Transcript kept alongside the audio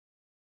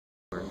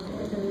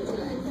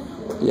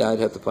Yeah, I'd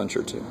have to punch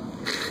her too.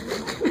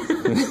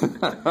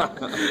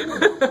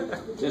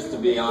 Just to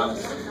be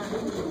honest.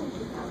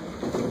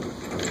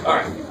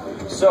 Alright,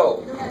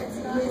 so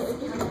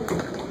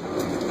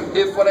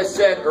if what I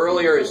said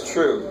earlier is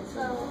true,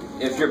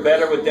 if you're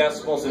better with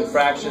decimals and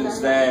fractions,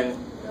 then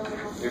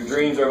your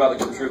dreams are about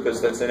to come true,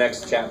 because that's the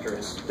next chapter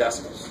is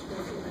decimals.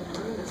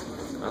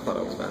 I thought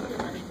I was bad at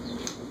fractions.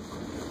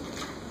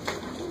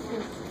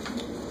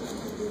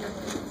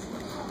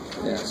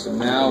 Yeah, so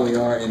now we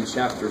are in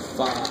chapter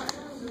 5.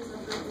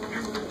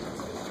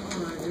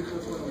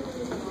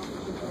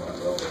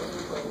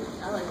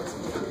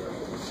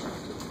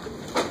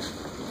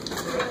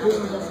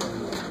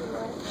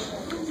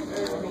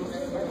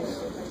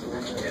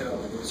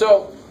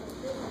 So,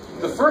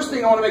 the first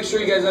thing I want to make sure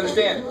you guys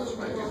understand,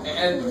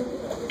 and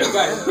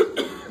guys,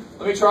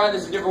 let me try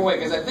this a different way,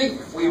 because I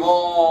think we've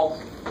all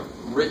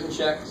written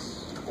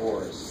checks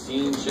or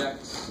seen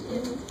checks,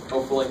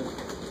 hopefully.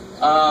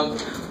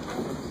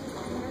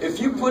 If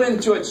you put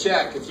into a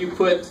check, if you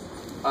put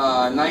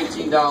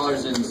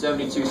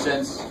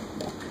 $19.72,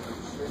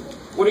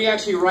 what do you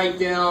actually write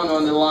down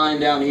on the line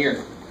down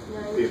here?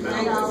 The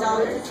amount.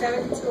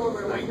 $19.72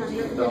 over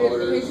 $100.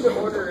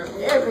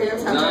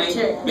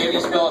 $9. Maybe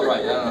you spell it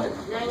right. I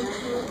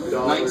don't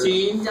know.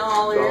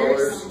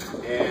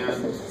 $19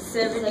 and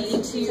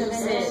 72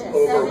 cents.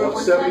 over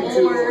 72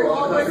 over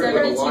 100.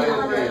 72 over line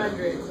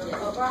 100. and-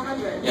 Over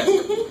 100. Yes.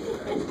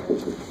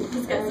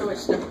 He's got so much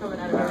stuff coming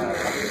out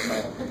of his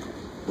mouth.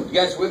 You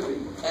guys with me?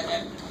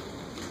 And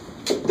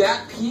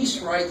that piece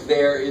right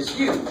there is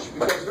huge,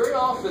 because very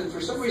often,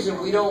 for some reason,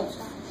 we don't,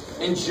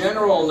 in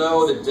general,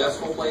 know the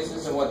decimal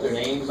places and what their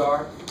names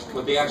are,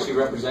 what they actually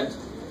represent.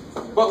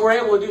 But we're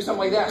able to do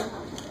something like that.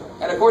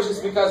 And of course, it's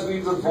because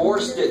we've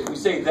divorced it. We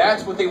say,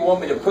 that's what they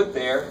want me to put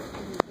there.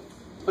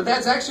 But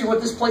that's actually what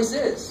this place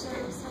is.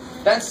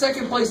 That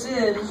second place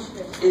in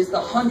is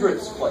the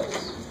hundredths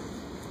place.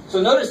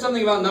 So notice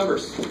something about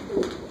numbers.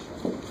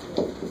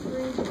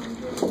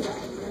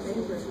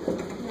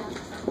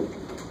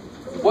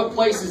 What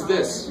place is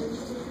this?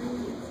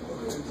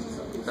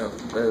 Oh,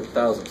 the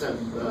thousands.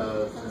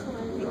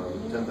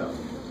 10,000.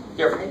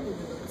 Here.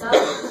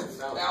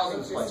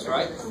 Thousands place,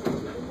 right?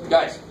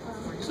 Guys,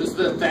 so this is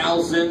the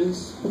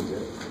thousands.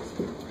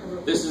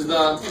 This is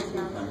the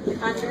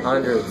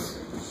Hundreds.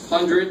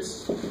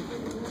 hundreds.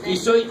 You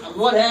see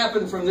what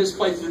happened from this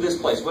place to this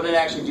place? What did it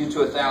actually do to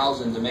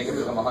 1,000 to make it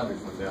become 100?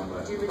 Down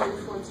by.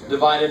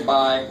 Divided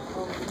by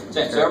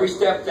 10. So every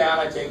step down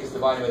I take is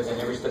divided by 10.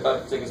 Every step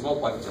up I take is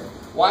multiplied by 10.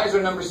 Why is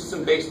our number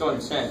system based on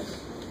 10?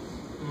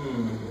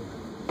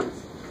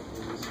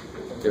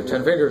 You have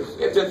 10 fingers.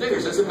 You have 10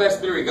 fingers. That's the best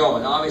theory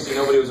going. Now, obviously,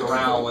 nobody was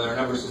around when our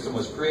number system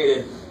was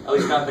created, at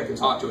least not that can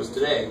talk to us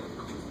today.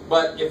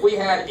 But if we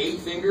had 8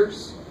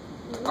 fingers,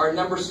 our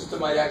number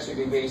system might actually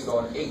be based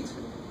on 8.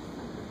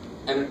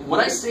 And when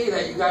I say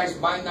that, you guys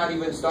might not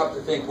even stop to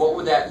think, what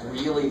would that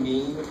really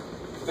mean?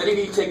 If any of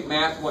you take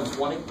Math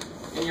 120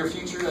 in your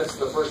future, that's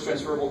the first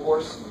transferable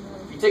course.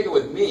 If you take it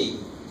with me,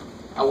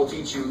 I will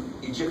teach you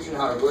Egyptian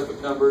hieroglyphic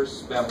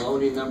numbers,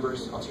 Babylonian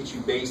numbers. I'll teach you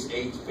base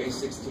 8, base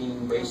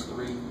 16, base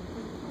 3.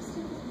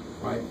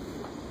 Right?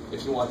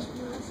 If you want to.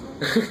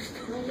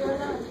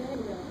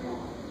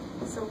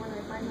 So when I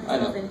find I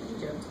know. myself in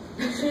Egypt.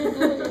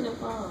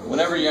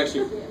 Whenever you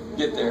actually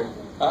get there.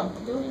 Huh?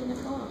 Do it in the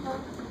fall.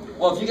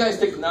 Well, if you guys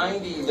take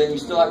 90, then you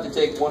still have to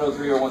take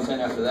 103 or 110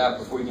 after that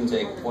before you can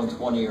take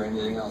 120 or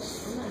anything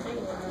else.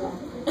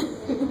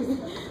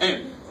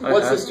 Anyway,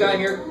 what's this guy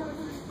here?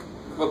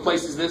 What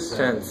place is this?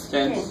 Tens.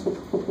 Tens.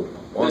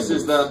 Ones. This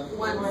is the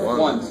One.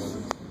 ones.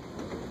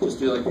 Just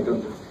do like you're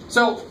doing.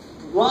 So,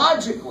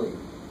 logically,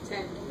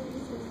 10.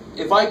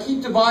 if I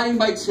keep dividing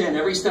by 10,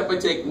 every step I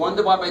take, 1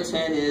 divided by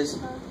 10 is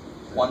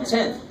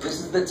 1/10. This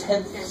is the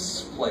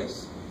 10th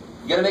place.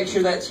 You got to make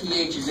sure that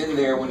TH is in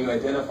there when you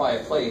identify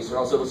a place, or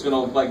else it's going to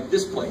look like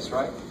this place,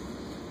 right?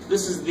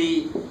 This is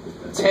the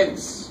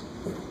tenths.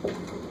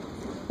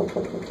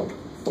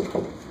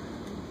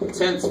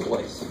 10th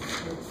place.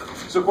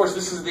 So, of course,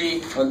 this is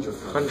the,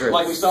 Hundreds.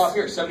 like we saw up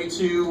here,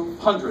 72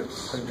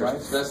 hundredths, right?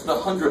 So that's the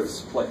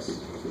hundredths place.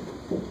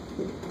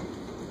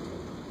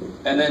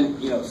 And then,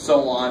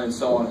 so on and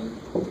so on.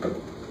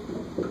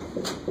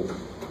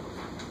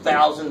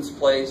 Thousands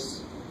place.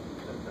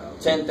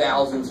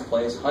 10,000s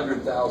place,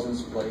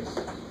 100,000s place,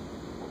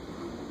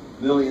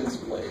 millions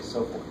place,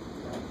 so forth.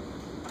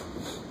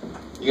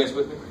 You guys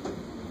with me?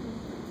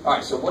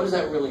 Alright, so what does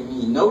that really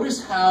mean?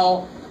 Notice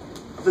how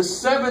the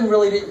 7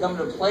 really didn't come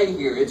into play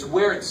here. It's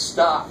where it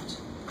stopped.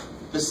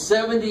 The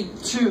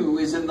 72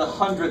 is in the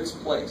hundredths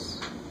place.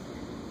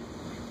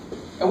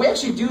 And we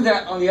actually do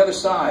that on the other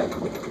side.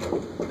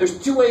 There's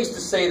 2 ways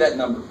to say that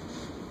number.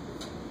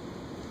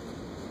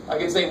 I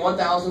can say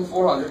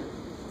 1,400.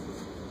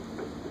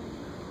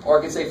 Or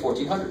I can say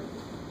 1,400,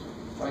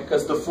 right?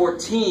 Because the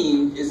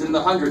 14 is in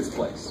the hundredths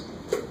place.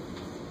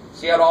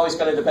 See how it always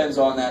kind of depends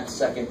on that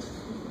second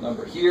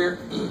number. Here,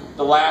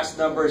 the last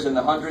number is in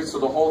the hundreds, so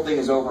the whole thing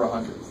is over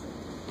 100.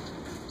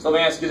 So let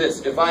me ask you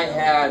this. If I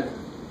had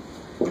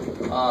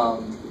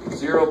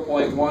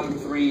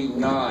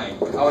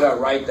 0.139. How would I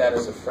write that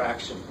as a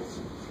fraction?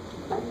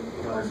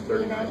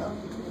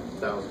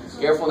 139,000.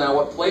 Careful now,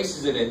 what place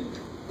is it in?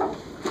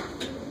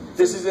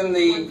 This is in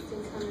the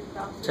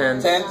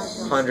Tens,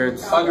 Tens,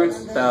 hundreds,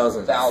 hundreds,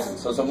 thousands,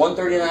 thousands. So it's a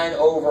 139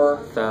 over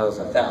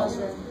thousand.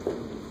 1,000.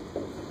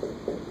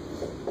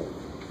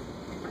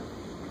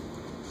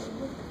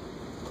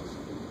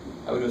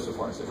 How we doing so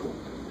far?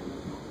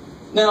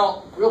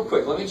 Now, real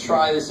quick, let me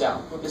try this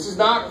out. This is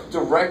not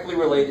directly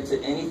related to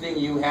anything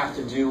you have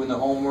to do in the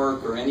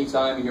homework or any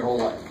time in your whole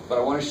life. But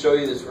I want to show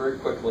you this very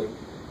quickly.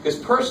 Because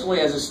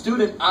personally, as a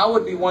student, I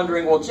would be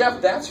wondering, well,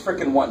 Jeff, that's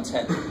freaking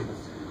 1/10.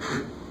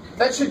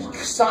 That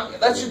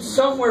should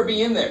somewhere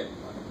be in there.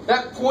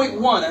 That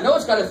 0.1, I know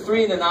it's got a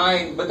 3 and a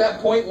 9, but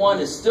that 0.1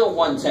 is still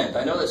 1/10.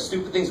 I know that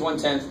stupid thing's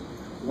 1/10.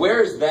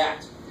 Where is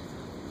that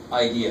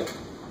idea?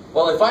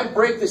 Well, if I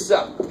break this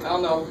up, I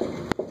don't know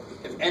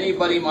if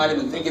anybody might have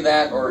been thinking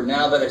that, or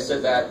now that I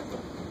said that,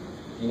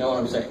 you know what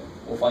I'm saying.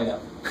 We'll find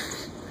out.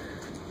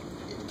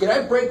 Can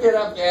I break that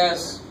up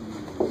as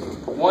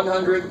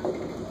 100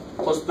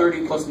 plus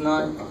 30 plus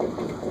 9?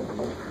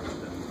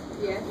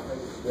 Yeah.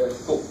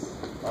 Cool.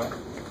 All right.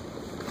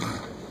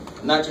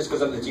 Not just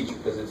because I'm the teacher,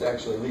 because it's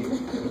actually legal.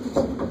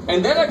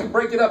 And then I could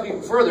break it up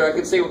even further. I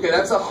could say, okay,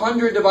 that's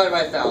 100 divided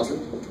by 1,000,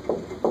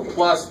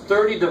 plus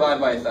 30 divided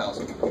by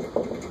 1,000,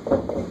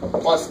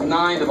 plus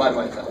 9 divided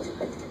by 1,000.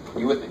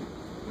 You with me?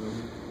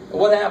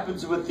 What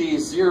happens with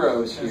these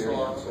zeros here?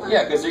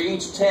 Yeah, because they're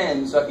each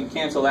 10, so I can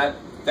cancel that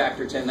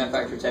factor 10, that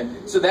factor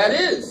 10. So that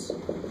is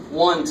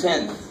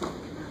 1/10.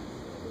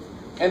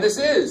 And this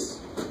is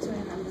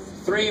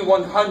 3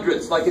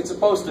 100ths, like it's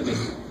supposed to be.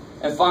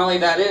 And finally,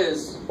 that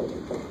is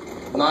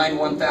 9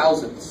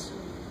 1,000ths.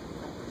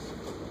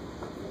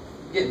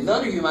 Again,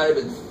 none of you might have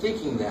been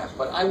thinking that,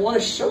 but I want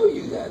to show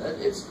you that.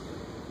 It's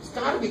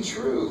got to be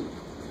true.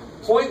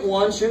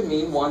 0.1 should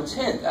mean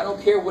 1/10. I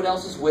don't care what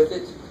else is with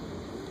it.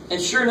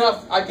 And sure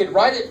enough, I could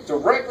write it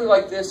directly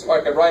like this, or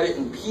I could write it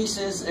in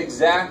pieces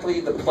exactly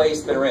the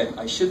place they're in.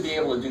 I should be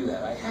able to do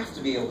that. I have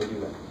to be able to do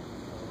that.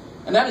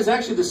 And that is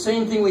actually the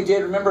same thing we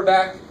did, remember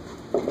back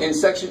in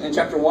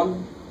chapter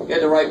 1? We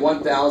had to write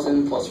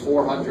 1,000 plus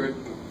 400.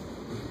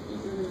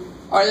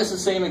 All right, that's the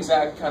same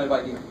exact kind of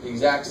idea. The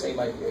exact same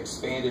idea,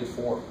 expanded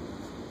form.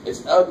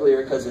 It's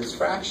uglier because it's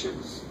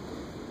fractions,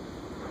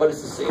 but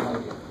it's the same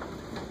idea.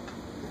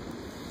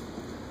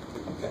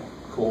 Okay,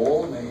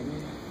 cool, maybe.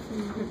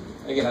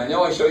 Again, I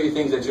know I show you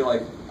things that you're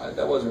like,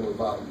 that wasn't really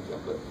bothering me,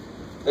 but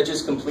that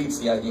just completes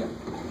the idea.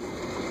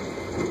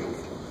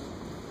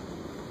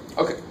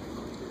 Okay,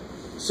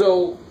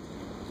 so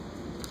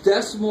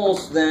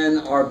decimals then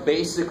are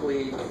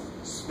basically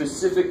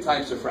specific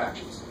types of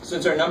fractions.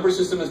 Since our number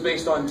system is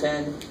based on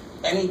 10,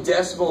 any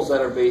decimals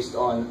that are based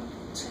on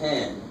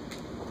 10,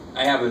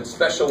 I have a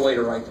special way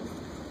to write them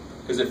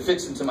because it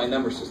fits into my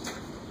number system.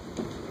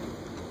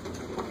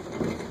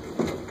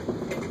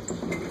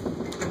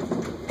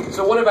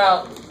 So what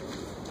about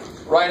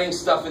writing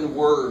stuff in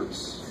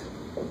words?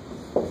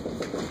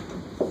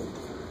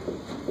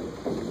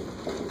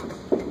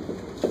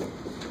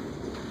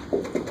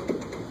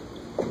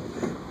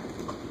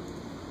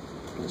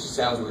 It just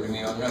sounds weird to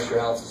me. I'm not sure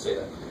how else to say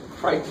that.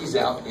 Write these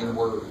out in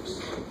words.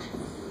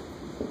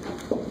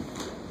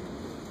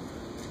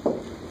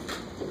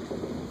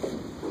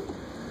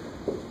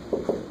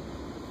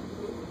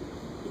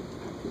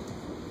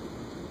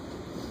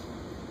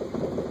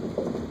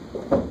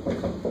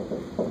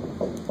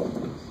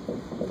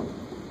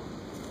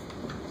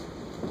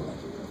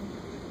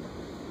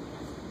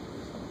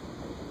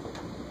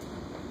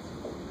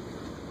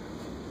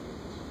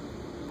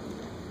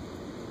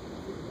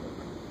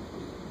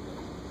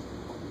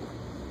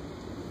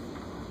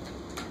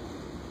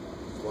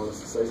 Want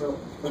us to say something?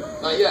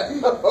 Not yet.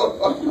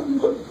 Hold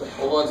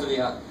on to the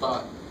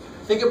thought.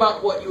 Think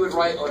about what you would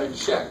write on a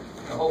check.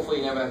 Now, hopefully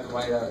you never have to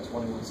write out a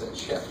 21-cent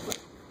check.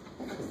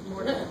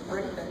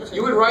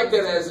 You would write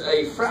that as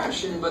a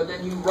fraction, but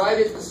then you write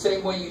it the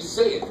same way you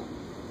say it.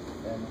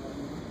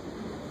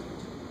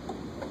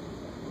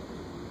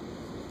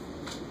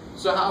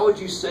 So how would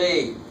you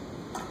say,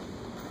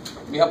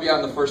 let me help you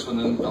out on the first one,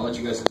 then I'll let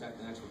you guys attack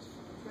the next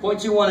one.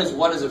 0.21 is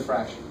what is a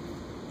fraction?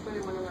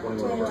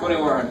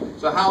 21.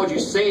 So how would you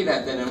say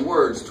that then in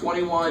words?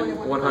 21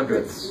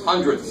 100ths.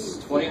 hundredths.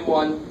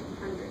 21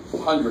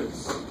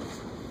 hundredths.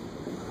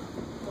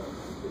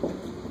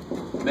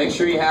 Make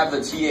sure you have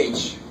the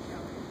TH.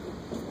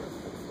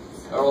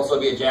 There'll also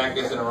be a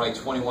jacket and I'll write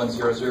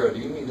 2100. Do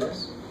you mean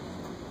this?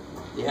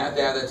 You have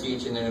to have that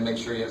TH in there to make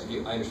sure I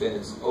understand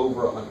it's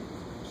over 100.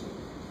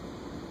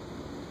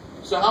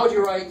 So how would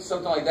you write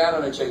something like that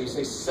on a check? You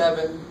say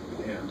 7.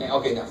 Yeah.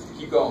 Okay, now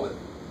keep going with it.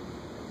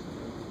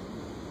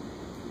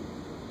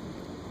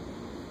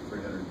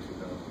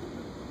 302,000.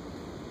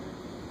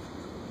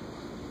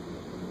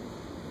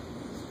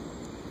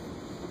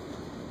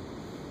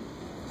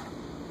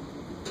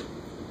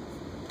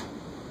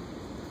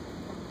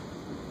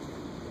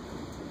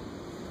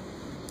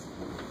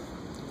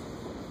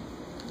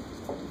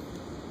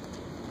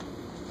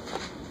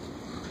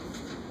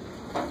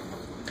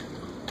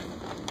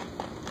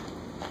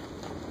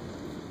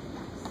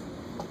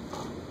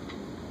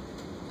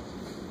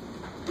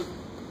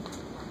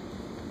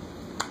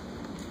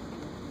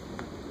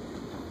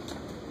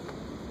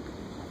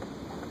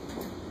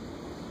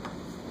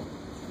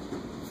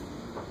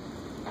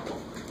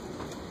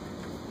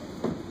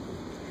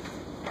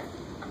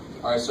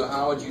 All right, so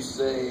how would you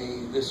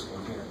say this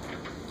one here?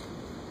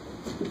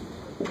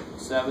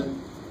 7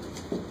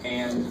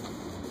 and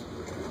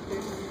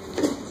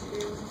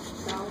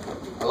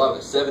I love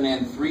it. 7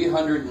 and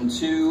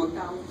 302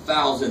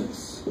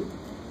 thousandths.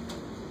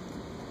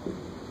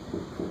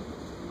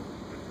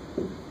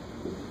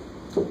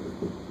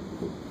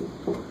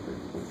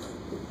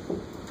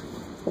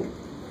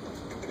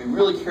 Be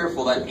really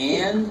careful. That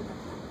and,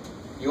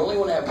 you only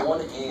want to have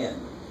one and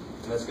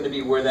that's going to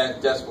be where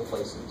that decimal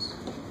place is.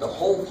 The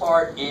whole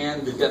part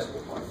and the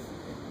decimal part.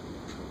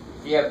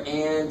 If you have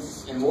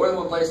ands in more than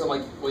one place, I'm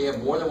like, well, you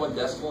have more than one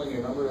decimal in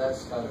your number.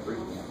 That's kind of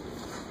freaking me out.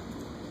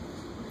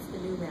 It's the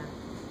new math.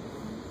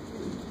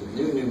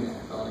 The new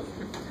math. I like it.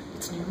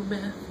 It's new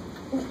math.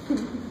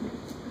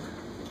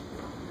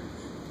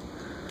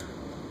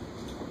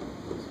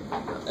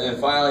 And then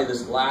finally,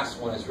 this last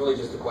one is really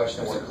just a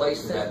question of what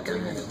place is that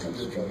thing in.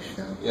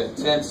 Yeah,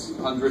 tenths,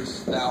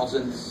 hundredths,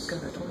 thousandths,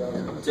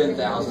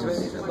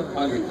 10,000s,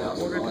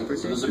 100,000.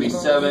 So this would be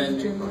 7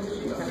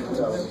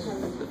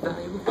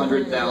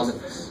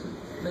 100,000ths.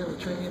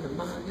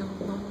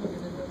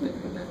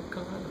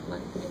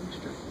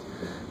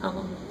 I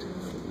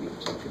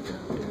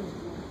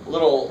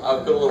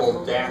would put a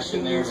little dash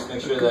in there to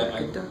make sure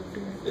that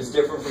it's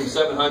different from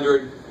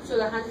 700 So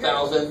the 100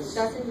 thousandths.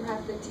 doesn't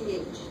have the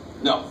TH.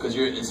 No, because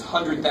it's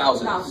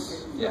 100,000.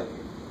 Yeah.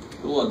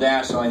 Put a little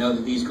dash so I know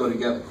that these go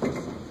together.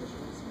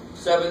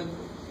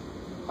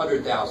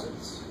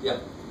 700,000ths. Yeah.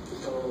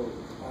 So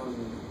on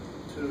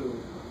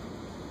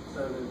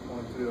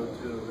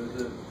 7.302,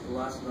 is it the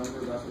last number,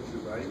 that's what you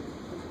write?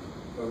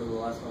 Wherever the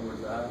last number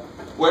is at?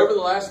 Wherever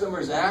the last number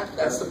is at,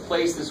 that's the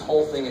place this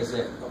whole thing is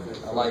in.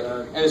 I like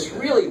it. And it's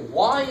really,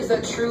 why is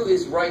that true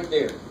is right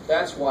there.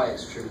 That's why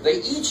it's true.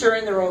 They each are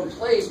in their own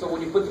place, but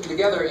when you put them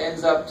together, it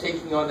ends up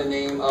taking on the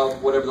name of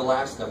whatever the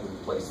last number of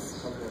the place is.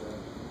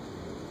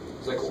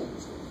 Is that cool?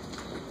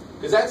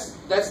 Because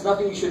that's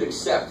nothing you should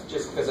accept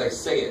just because I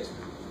say it.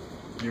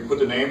 You put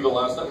the name of the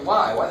last number.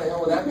 Why? Why the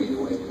hell would that be the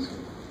way it is?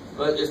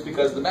 But it's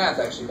because the math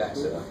actually backs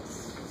it up.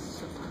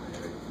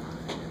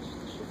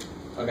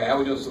 Okay, how are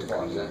we doing so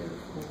far?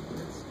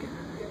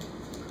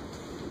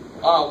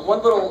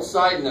 One little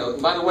side note,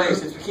 and by the way,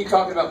 since we keep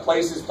talking about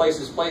places,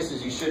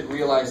 you should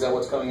realize that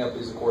what's coming up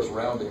is, of course,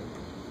 rounding.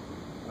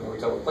 When we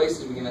talk about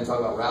places, we can then talk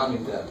about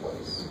rounding to that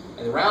place.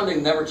 And the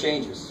rounding never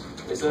changes.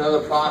 It's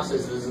another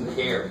process that doesn't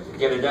care. You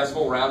get a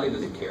decimal, rounding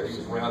doesn't care. You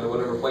just round to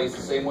whatever place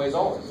the same way as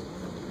always.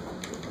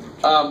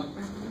 But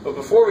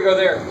before we go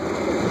there,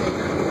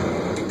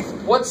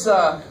 what's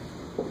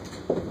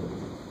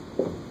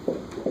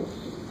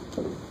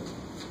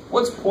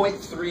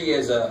 0.3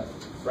 as a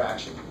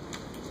fraction?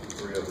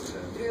 3 over 10.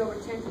 3 over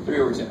 10. 3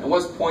 over 10. And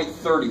what's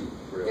 0.30?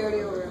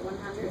 30 over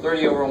 100.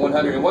 30 over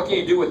 100. And what can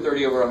you do with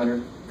 30 over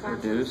 100?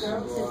 Reduce.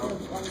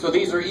 So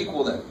these are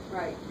equal then.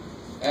 Right.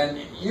 And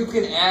you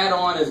can add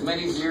on as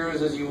many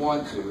zeros as you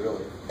want to,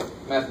 really.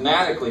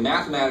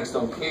 Mathematics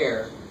don't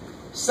care.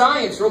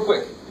 Science, real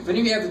quick. If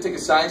any of you have to take a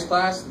science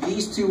class,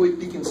 these two would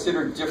be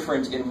considered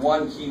different in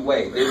one key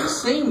way. They're the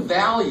same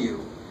value.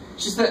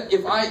 It's just that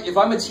if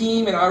I'm a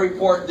team and I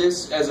report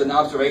this as an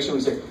observation, we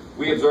say,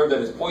 we observed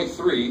that it's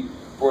 0.3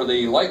 for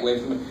the light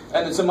wave, and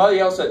then somebody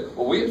else said,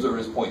 well, we observed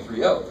it as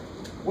 0.30.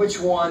 Which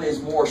one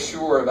is more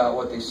sure about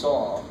what they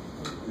saw?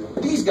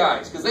 These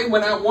guys, because they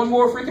went out one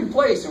more freaking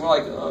place, and we're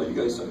like, oh, you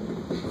guys suck.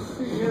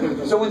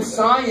 So in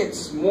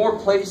science, more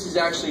places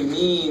actually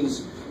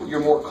means you're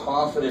more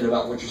confident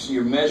about what you see.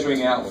 You're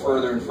measuring out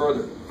further and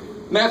further.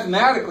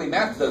 Mathematically,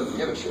 math doesn't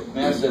give a shit.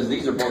 Math says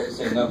these are both the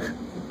same number.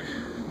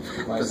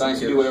 Right?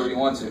 Science, you do whatever you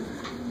want to.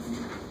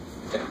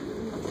 Okay.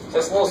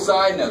 Just a little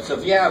side note. So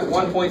if you have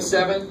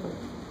 1.7,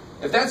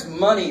 if that's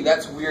money,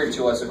 that's weird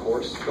to us, of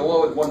course. Go,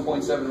 what would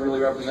 1.7 really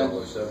represent?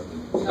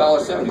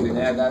 $1.70. We can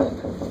add that in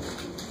there. Of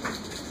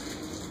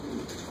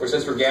course,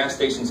 that's where gas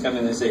stations come in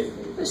and they say,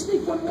 let's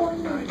take one more.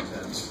 9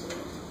 tenths.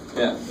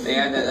 Yeah, they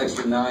add that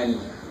extra 9 in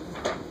there.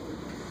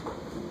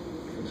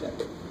 Okay.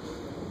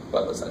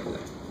 But let's not do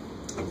that.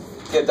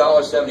 Yeah,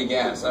 $1.70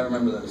 gas. I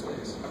remember those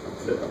days.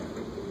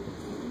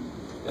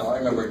 No, I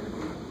remember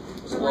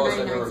the lowest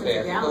I've ever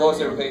paid. The lowest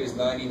I ever paid is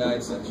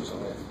 99 cents or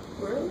something.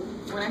 Really?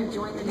 When I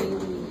joined the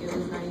Navy, it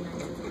was 99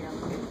 cents a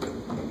gallon.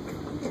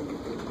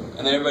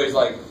 And then everybody's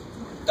like,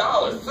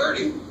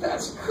 $1.30?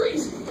 That's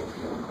crazy.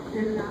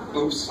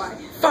 Oops.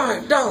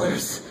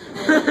 $5.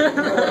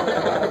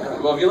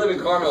 Well, if you live in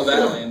Carmel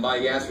Valley and buy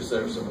gas for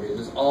some reason,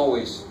 there's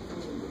always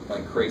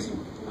like crazy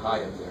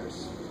high up there.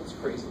 It's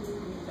crazy.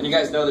 And you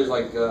guys know there's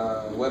like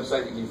a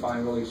website you can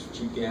find really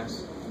cheap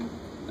gas.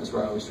 That's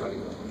where I always try to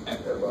go. Yeah,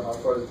 but how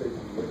far does it take you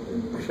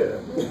to get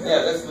there?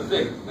 Yeah, that's the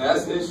thing. Now,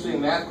 that's an interesting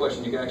math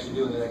question you can actually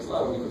do in the next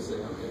level. You can say,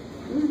 okay,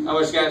 how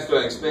much gas do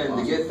I expend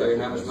to get there,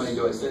 and how much money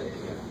do I save?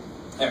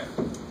 There.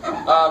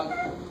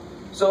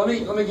 So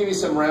let me give you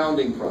some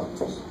rounding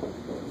problems.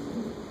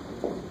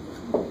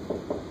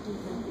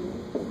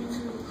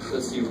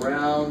 Let's see,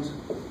 round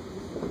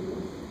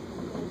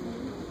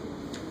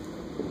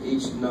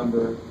each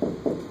number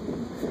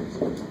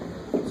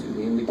to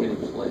the indicated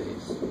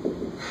place.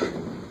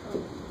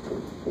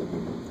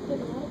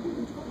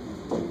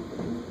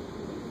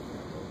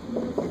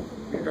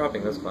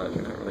 dropping this class,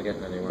 you're not really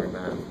getting anywhere in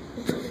math.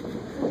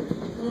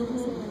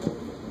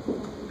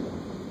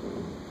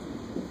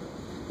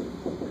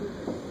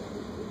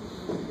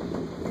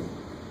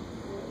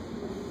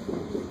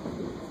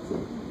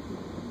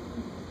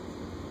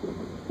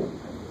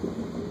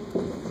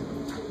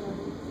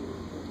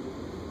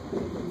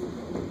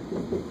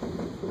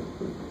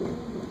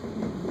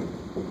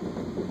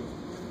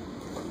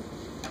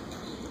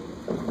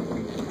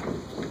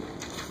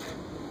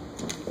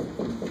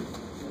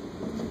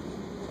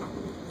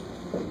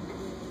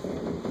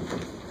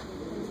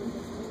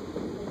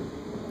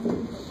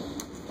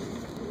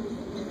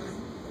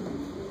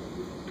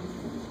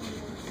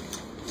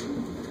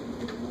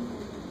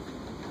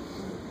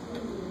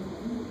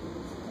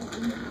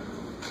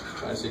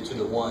 I say to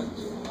the ones.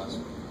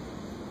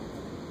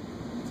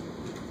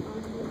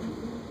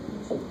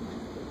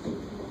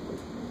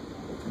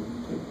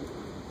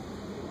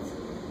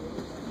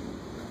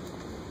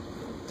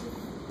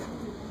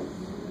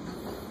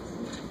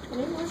 Can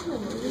I watch my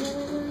movie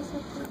or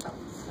something?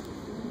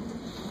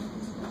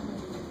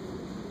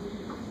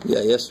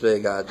 Yeah, yesterday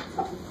it got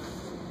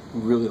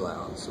really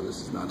loud, so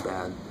this is not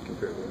bad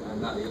compared to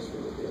not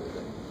yesterday, but the other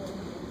day.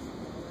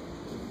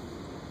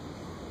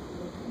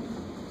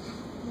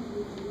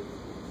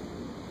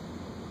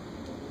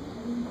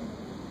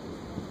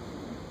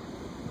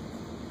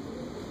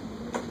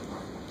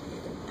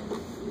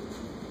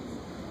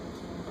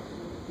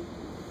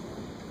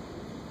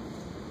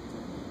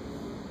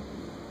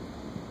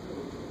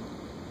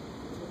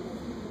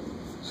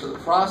 So the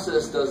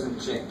process doesn't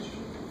change.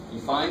 You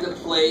find a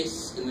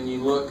place and then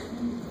you look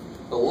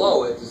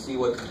below it to see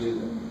what to do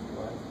there.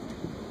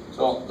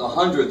 So the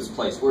hundredths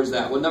place, where's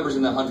that? What number's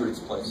in the hundredths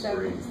place?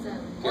 7.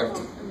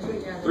 Careful.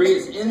 3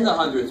 is in the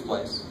hundredths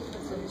place.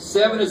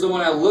 7 is the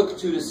one I look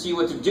to see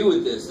what to do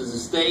with this. Does it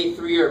stay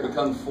 3 or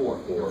become 4?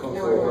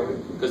 4.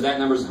 Because that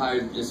number is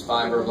higher, is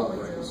 5 or above,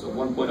 right? So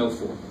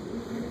 1.04.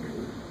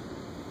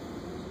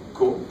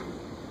 Cool.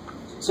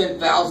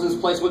 10,000ths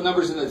place. What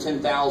number's in the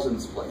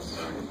 10,000ths place?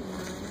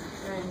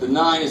 The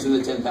 9 is in the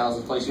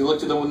 10,000th place. You look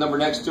to the one number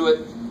next to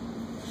it.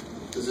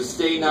 Does it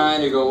stay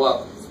 9 or go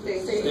up?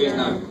 Stays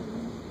 9.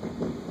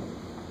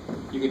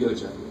 You can do it,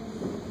 Jeff.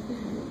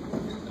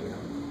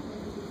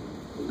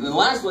 And then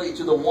lastly,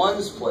 to the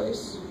ones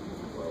place.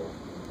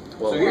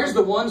 So here's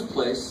the ones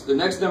place. The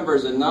next number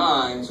is a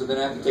 9, so then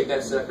I have to take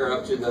that sucker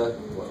up to the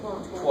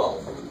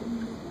 12.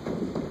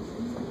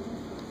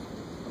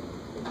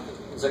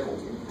 Is that cool?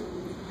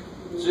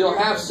 So you'll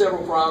have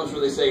several problems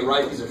where they say,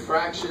 write these in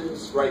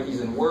fractions, write these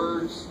in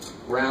words,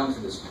 round to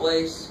this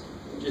place.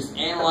 Just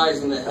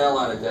analyzing the hell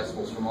out of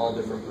decimals from all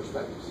different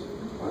perspectives.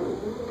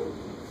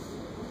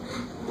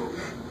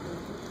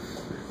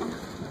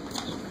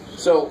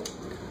 So,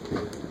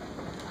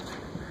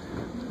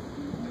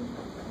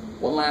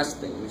 one last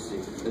thing we see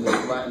in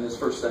this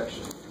first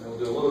section. And we'll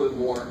do a little bit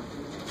more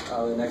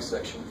in the next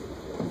section.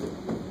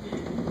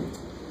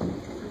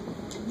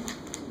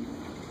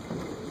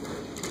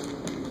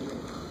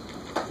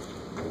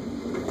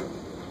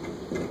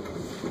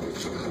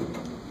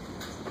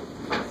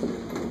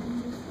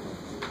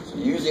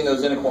 Using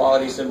those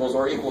inequality symbols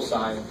or equal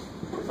sign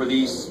for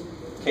these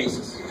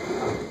cases.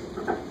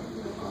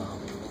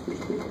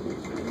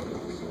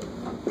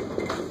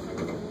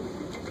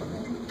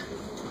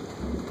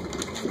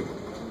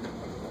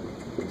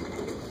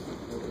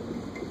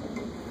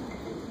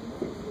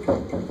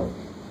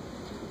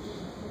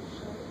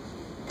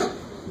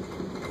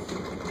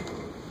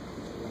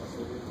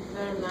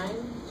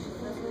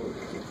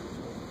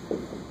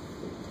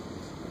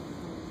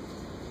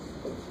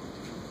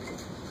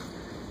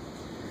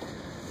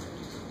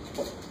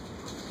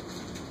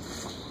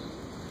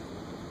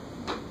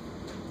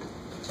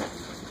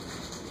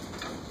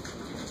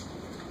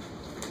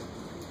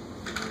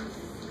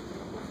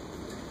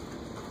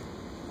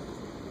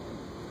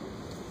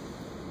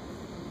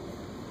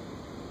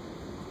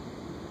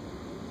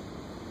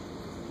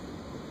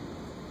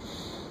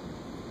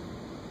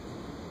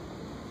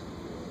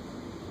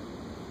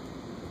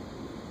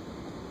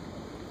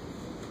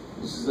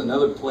 This is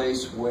another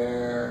place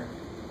where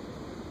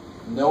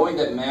knowing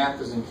that math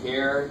doesn't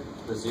care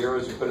the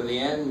zeros you put at the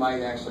end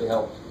might actually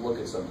help look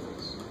at some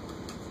things.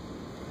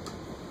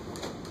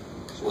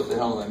 So what the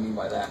hell do I mean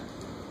by that?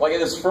 Well, like in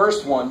this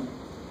first one,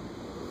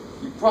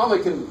 you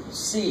probably can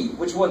see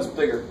which one's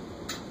bigger.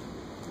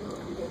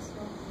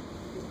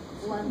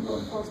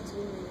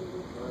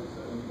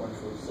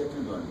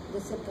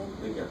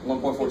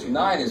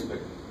 1.429 is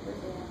bigger.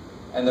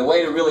 And the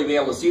way to really be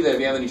able to see that if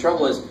you have any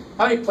trouble is,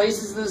 how many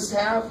places does this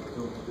have?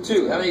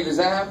 2. How many does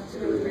that have?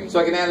 3.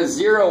 So I can add a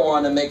 0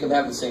 on and make them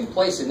have the same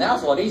place. And now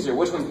it's a lot easier.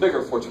 Which one's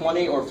bigger,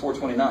 420 or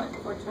 429?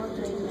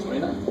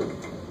 429.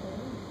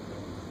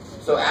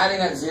 So adding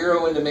that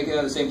 0 into making it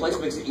on the same place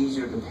makes it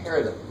easier to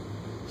compare them.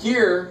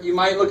 Here, you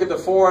might look at the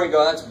 4 and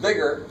go, that's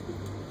bigger.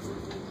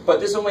 But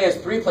this only has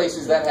 3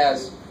 places, that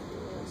has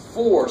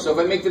 4. So if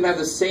I make them have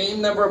the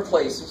same number of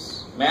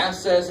places, math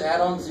says add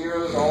on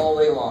zeros all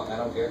day long. I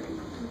don't care.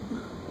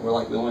 We're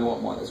like, we only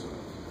want one this way.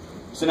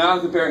 So now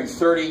I'm comparing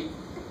 30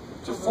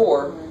 to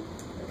 4.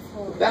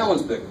 That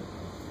one's bigger.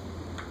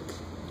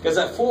 Because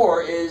that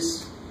 4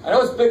 is, I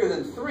know it's bigger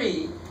than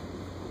 3,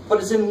 but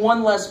it's in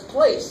one less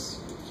place.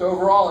 So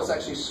overall, it's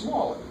actually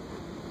smaller.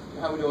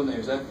 How are we doing there?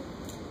 Is that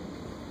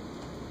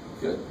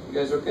good? You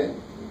guys okay?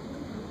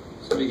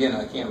 So again,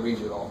 I can't read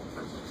you it all.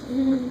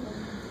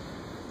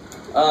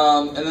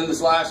 And then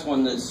this last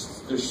one, there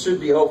should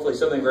be hopefully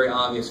something very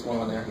obvious going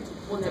on there.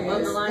 One's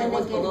above the line,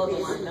 one's below the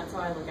line. That's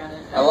how I look at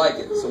it. I like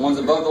it. So one's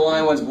above the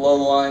line, one's below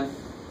the line.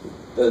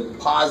 The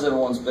positive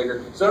one's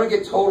bigger. So I don't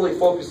get totally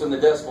focused on the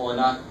decimal and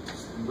not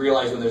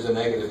realize when there's a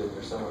negative in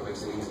there somewhere. It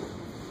makes it easy.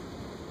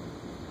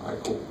 All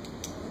right, cool.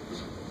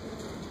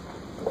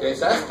 Okay,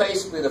 so that's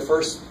basically the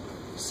first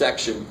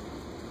section.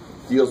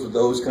 Deals with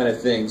those kind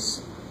of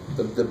things,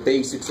 the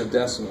basics of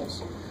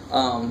decimals.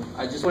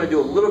 I just want to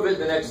do a little bit in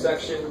the next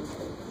section,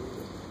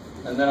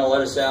 and then I'll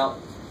let us out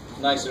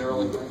nice and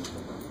early.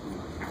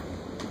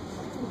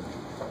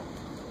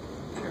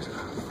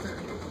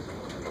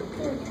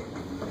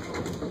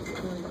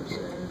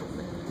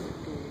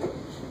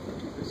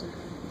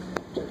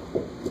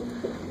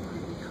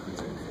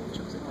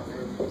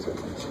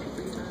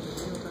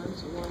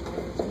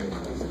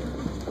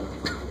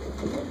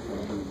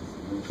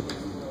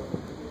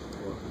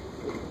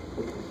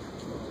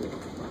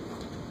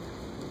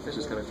 It's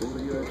just kind of cool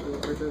that you actually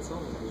heard that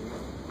song.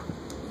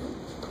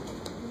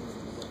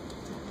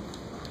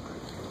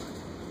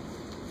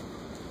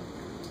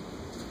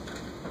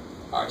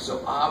 All right,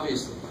 so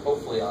obviously,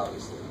 hopefully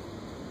obviously,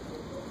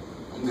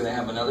 I'm going to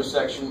have another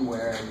section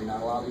where you're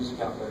not allowed to use a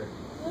calculator.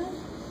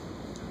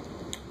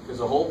 Because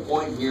the whole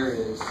point here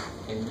is,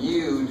 can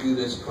you do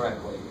this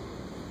correctly?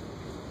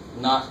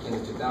 Not can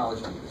the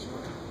technology do this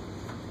correctly.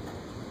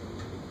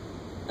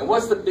 And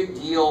what's the big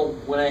deal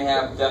when I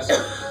have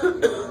decimals?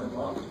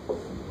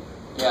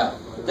 Yeah,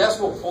 the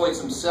decimal points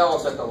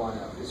themselves have to line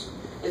up. It's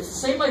the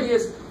same idea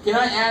as, can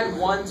I add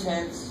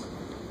 1/10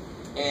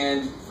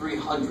 and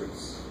 3/100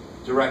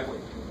 directly?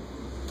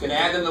 Can I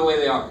add them the way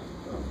they are?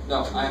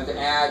 No, I have to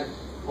add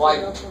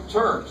like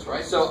terms,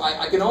 right? So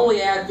I can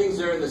only add things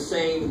that are in the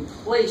same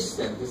place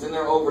then, because then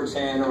they're over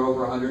 10 or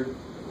over 100.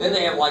 Then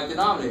they have like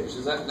denominators.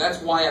 So that's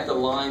why I have to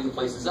line the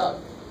places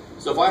up.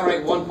 So if I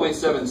write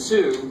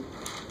 1.72,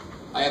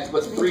 I have to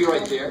put 3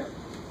 right there,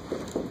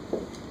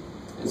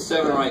 and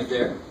 7 right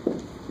there.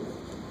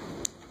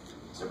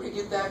 So we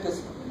get that,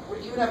 because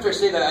even after I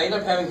say that, I end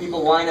up having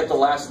people line up the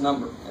last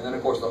number. And then,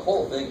 of course, the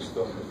whole thing is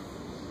going to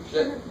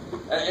shit.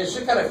 And it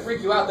should kind of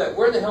freak you out that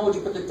where the hell would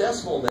you put the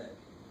decimal then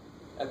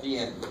at the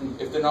end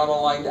if they're not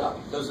all lined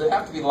up? Those they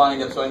have to be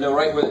lined up so I know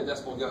right where the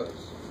decimal goes.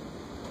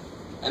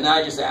 And now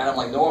I just add them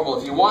like normal.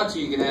 If you want to,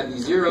 you can add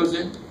these zeros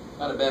in.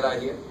 Not a bad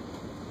idea.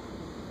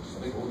 Just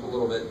make it look a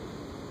little bit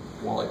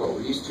more like what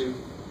we're used to.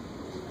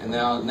 And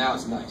now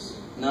it's nice.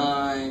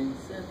 9,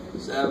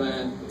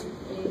 7,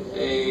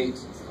 8,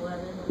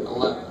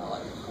 11. I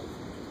like it.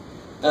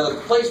 Now the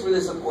place where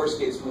this, of course,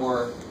 gets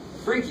more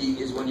freaky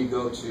is when you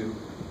go to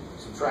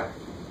subtract.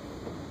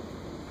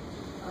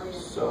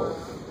 So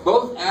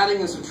both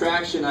adding and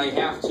subtraction, I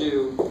have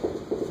to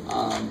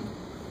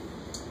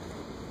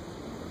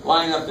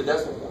line up the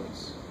decimal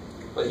points.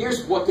 But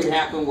here's what could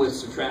happen with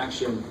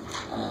subtraction.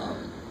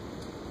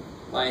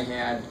 If I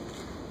had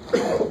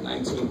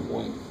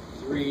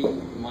 19.3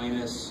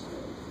 minus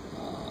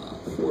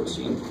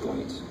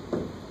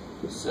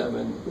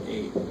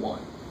 14.781.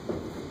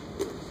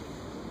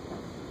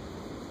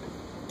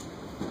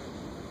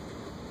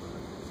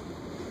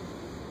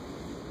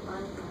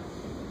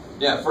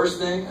 Yeah, first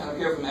thing, I don't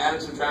care if I'm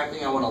adding,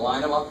 subtracting, I want to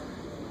line them up,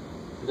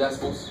 the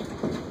decimals.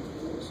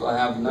 So I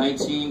have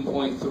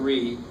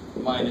 19.3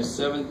 minus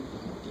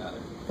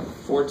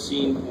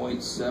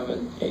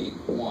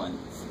 14.781.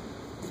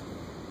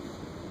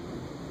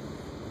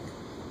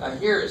 Now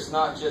here it's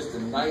not just a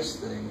nice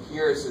thing,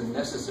 here it's a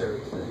necessary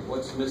thing.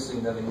 What's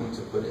missing that I need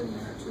to put in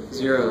there?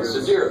 Zeros.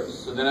 The zeros.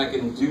 So then I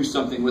can do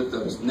something with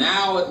those.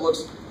 Now it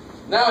looks,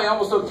 now I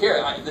almost don't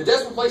care. The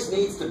decimal place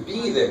needs to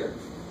be there.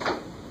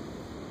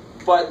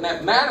 But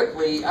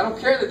mathematically, I don't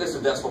care that there's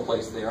a decimal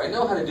place there. I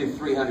know how to do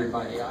 300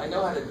 by, I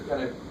know how to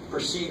kind of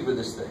proceed with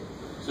this thing.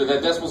 So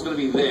that decimal's going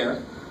to be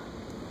there.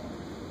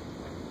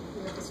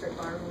 You have to start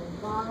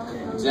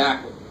borrowing.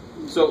 Exactly.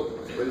 So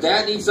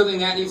that needs something,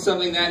 that needs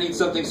something, that needs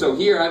something. So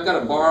here I've got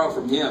to borrow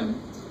from him.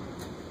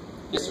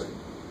 Yes, sir.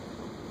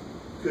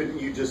 Couldn't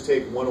you just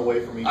take one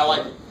away from each I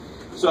like one? it.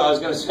 So I was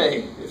going to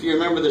say, if you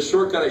remember the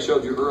shortcut I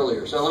showed you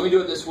earlier. So let me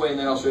do it this way and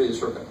then I'll show you the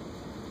shortcut.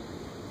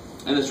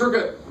 And the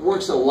shortcut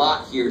works a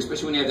lot here,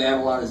 especially when you have to add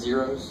a lot of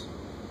zeros.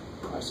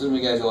 Some of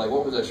you guys are like,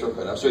 what was that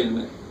shortcut? I'll show you in a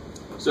minute.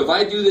 So if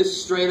I do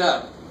this straight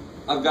up,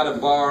 I've got to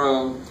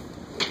borrow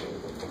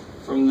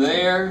from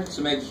there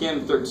to make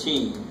him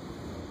 13.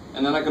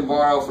 And then I can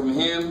borrow from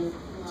him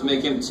to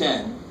make him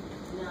 10.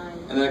 9.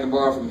 And then I can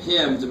borrow from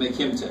him to make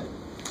him 10.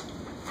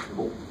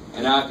 Cool.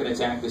 And now I can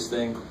attack this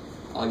thing.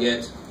 I'll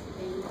get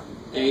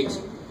 8.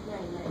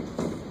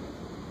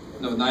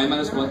 No, 9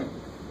 minus 1.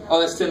 Oh,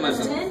 that's 10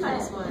 minus 1. 10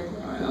 minus 1.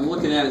 Alright, I'm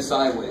looking at it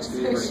sideways.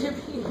 Give me a It break. should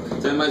be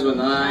 10 minus 1,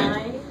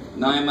 9.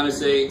 9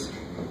 minus 8.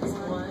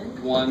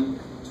 1. 1.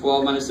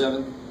 12 minus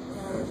 7.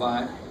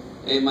 5.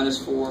 8 minus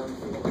 4.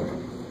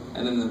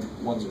 And then the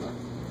 1's are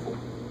 4.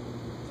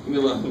 Give me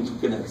a little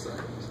looking at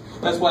side.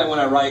 That's why when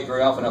I write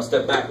very often I'll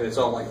step back and it's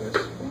all like this.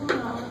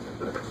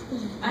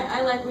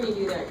 I like when you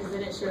do that because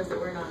then it shows that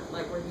we're not,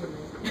 like, we're human.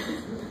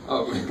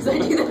 Oh, Because I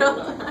do that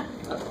all the time.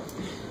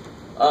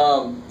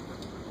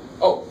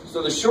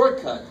 So the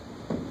shortcut,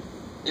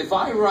 if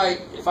I have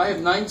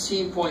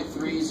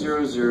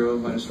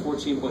 19.300 minus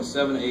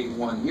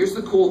 14.781, here's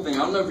the cool thing. I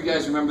don't know if you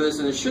guys remember this,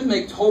 and it should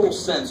make total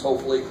sense,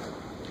 hopefully.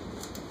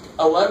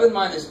 11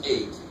 minus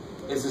 8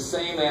 is the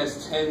same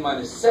as 10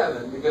 minus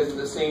 7 because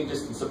they're the same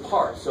distance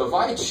apart. So if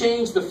I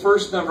change the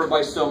first number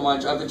by so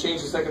much, I have to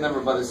change the second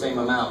number by the same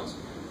amount.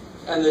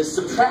 And the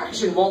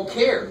subtraction won't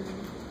care.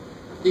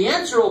 The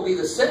answer will be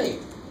the same.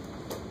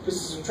 Because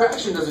the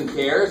subtraction doesn't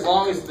care as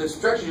long as the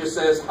subtraction just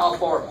says how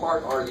far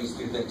apart are these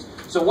two things.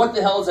 So what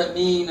the hell does that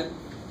mean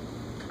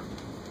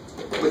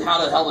with how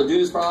the hell to do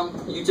this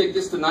problem? You take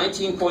this to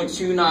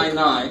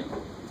 19.299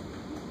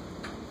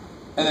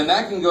 and then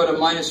that can go to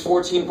minus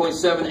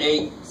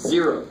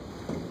 14.780.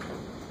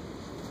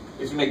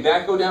 If you make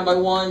that go down by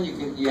 1,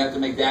 you have to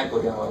make that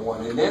go down by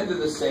 1. And then they're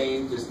the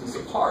same distance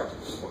apart.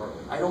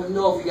 I don't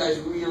know if you guys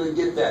really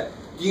get that.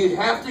 Do you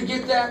have to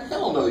get that?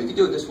 Hell no, you can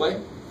do it this way.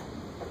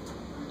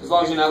 As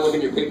long as you're not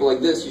looking at your paper like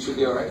this, you should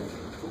be alright.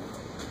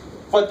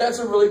 But that's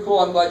a really cool,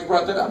 I'm glad you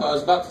brought that up. I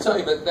was about to tell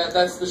you, but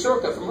that's the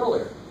shortcut from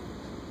earlier.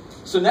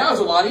 So now it's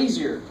a lot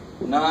easier.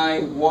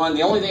 9, 1,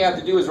 the only thing I have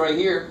to do is right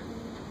here.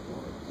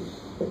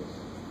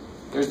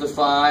 There's the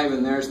 5,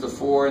 and there's the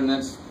 4, and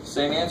that's the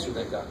same answer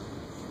they got.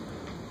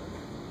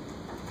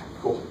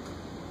 Cool.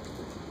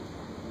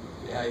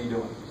 Yeah, how you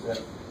doing? Is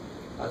that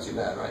not too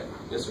bad, right?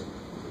 Yes, sir.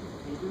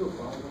 Can you do the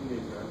following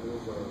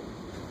examples of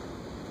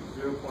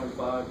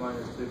 0.5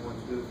 minus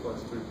 3.2 plus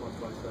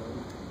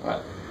 3.57?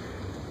 Alright.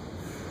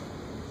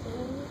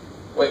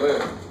 Wait.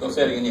 Don't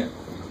say it again yet.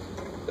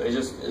 So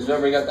has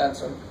everybody got that,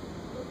 sir?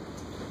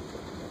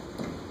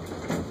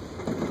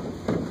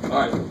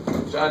 Alright.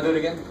 John, do it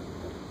again.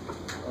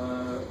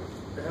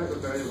 It has the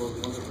variables,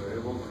 you know the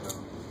variables?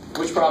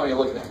 Which problem are you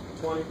looking at?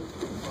 20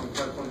 on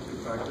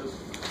 5.2 practice.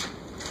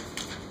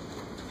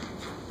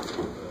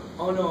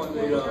 Oh no, on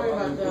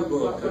the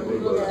blue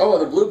book. Oh,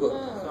 the blue book.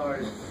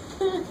 Sorry.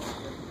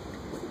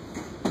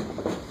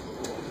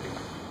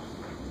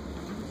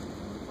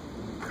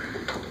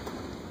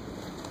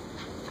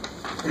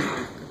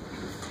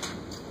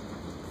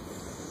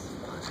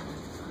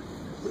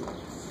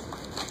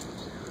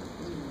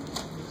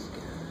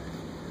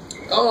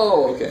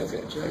 Oh, okay, I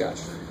got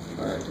you.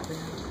 Alright.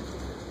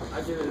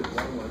 I did it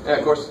one way. Yeah,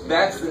 of course,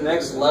 that's the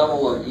next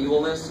level of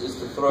evilness, is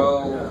to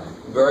throw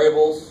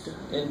variables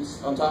in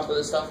on top of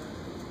this stuff.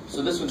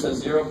 So this one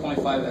says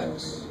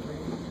 0.5x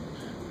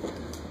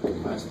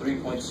minus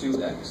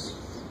 3.2x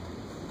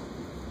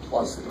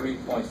plus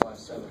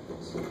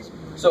 3.57x.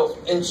 So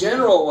in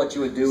general, what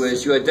you would do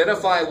is you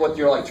identify what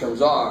your like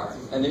terms are,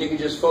 and then you can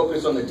just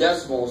focus on the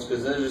decimals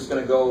because they're just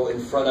going to go in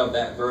front of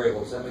that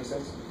variable. Does that make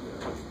sense?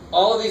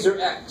 All of these are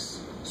x.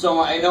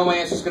 So I know my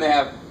answer is going to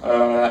have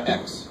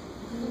x.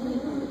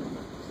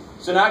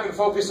 So now I can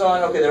focus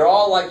on, okay, they're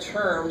all like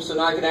terms, so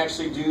now I can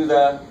actually do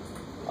the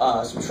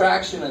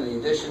subtraction and the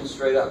addition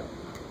straight up.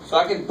 So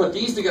I can put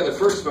these together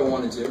first if I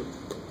wanted to.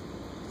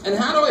 And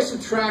how do I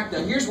subtract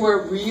them? Here's where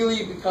it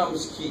really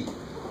becomes key.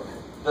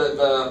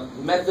 The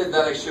method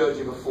that I showed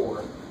you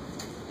before.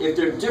 If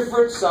they're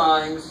different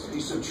signs, you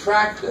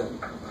subtract them.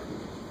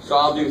 So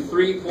I'll do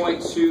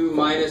 3.2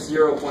 minus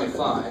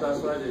 0.5. That's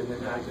what I did, and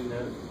then actually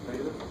negative.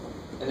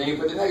 And then you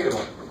put the negative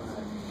on.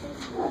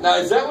 Now,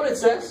 is that what it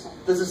says?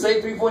 Does it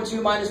say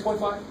 3.2 minus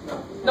 0.5?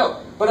 No. No,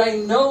 but I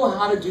know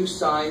how to do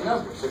sign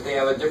numbers. If they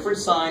have a different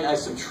sign, I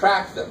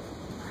subtract them.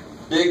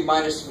 Big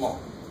minus small.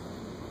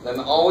 That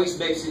always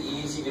makes it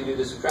easy to do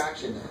the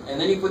subtraction. And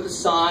then you put the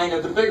sign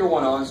of the bigger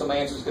one on, so my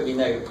answer is going to be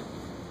negative.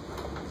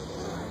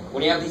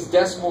 When you have these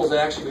decimals, it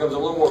actually becomes a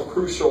little more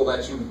crucial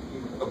that you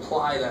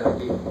apply that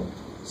idea.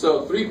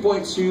 So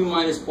 3.2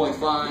 minus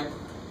 0.5,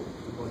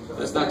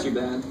 that's not too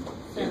bad.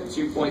 Okay,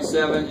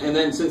 2.7, and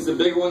then since the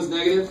bigger one's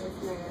negative,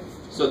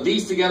 so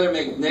these together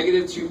make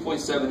negative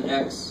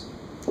 2.7x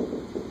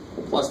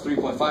plus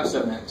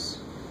 3.57x.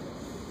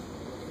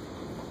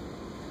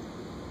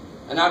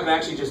 And now I can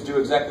actually just do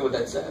exactly what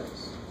that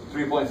says.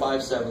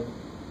 3.57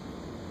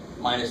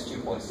 minus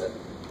 2.7. So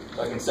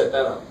I can set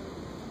that up.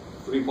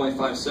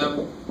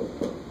 3.57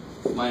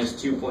 minus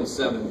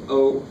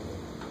 2.70.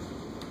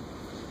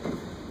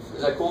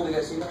 Is that cool? Do you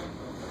guys see that?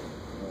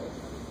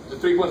 The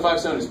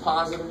 3.57 is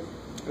positive.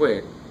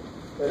 Wait,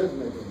 That doesn't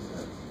make any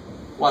sense.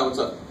 Why? What's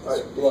up? All right,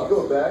 if you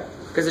go back.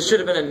 because it should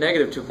have been a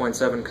negative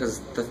 2.7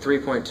 because the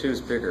 3.2 is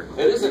bigger.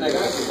 It is a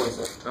negative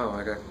 2.7. Oh,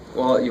 okay.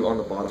 Well, you on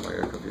the bottom, I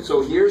got confused.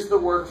 So here's the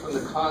work from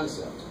the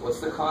concept. What's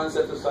the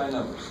concept of sign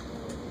numbers?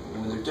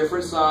 When they're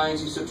different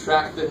signs, you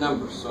subtract the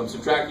numbers. So I'm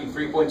subtracting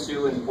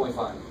 3.2 and 0.5.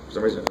 For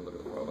some reason, I didn't look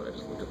at the bottom. I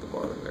just looked at the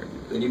bottom there.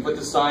 Then you put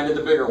the sign of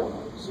the bigger one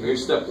on. So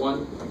here's step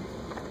 1,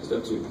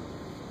 step 2.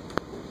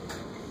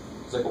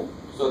 Is that cool?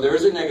 So there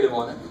is a negative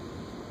on it.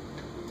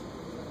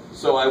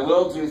 So I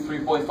will do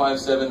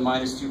 3.57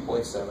 minus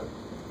 2.7.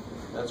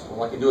 That's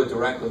cool. I can do it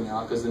directly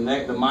now because the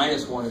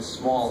minus one is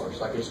smaller,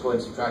 so I can just go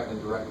ahead and subtract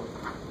them directly.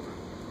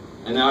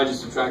 And now I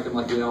just subtract them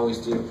like we always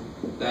do.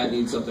 That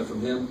needs something from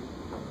him.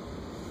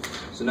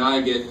 So now I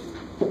get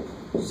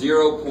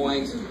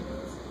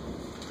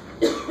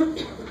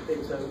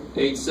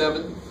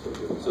 0.87.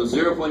 So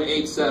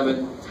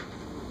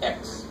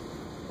 0.87x.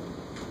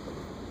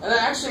 And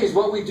that actually is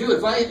what we do.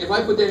 If I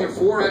put down here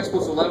 4x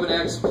plus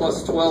 11x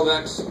plus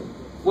 12x,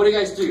 what do you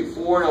guys do?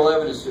 4 and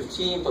 11 is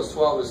 15, plus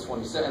 12 is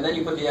 27, and then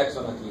you put the x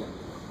on at the end.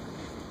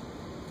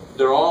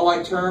 They're all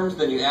like terms,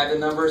 then you add the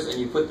numbers, and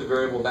you put the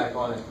variable back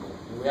on it.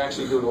 We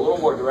actually do it a little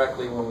more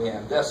directly when we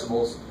have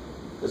decimals,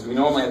 because we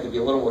normally have to be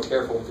a little more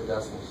careful with the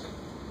decimals.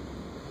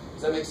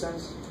 Does that make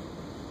sense?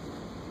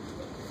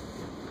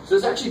 So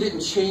this actually didn't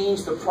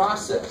change the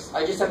process.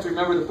 I just have to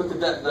remember to put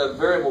the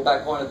variable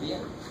back on at the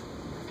end.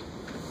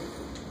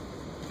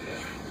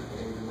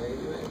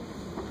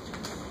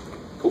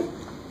 Cool.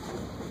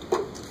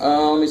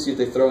 Let me see if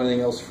they throw anything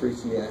else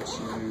freaky at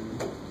you.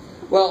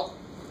 Well,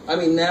 I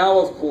mean, now,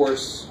 of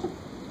course,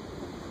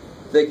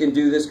 they can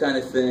do this kind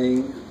of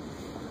thing.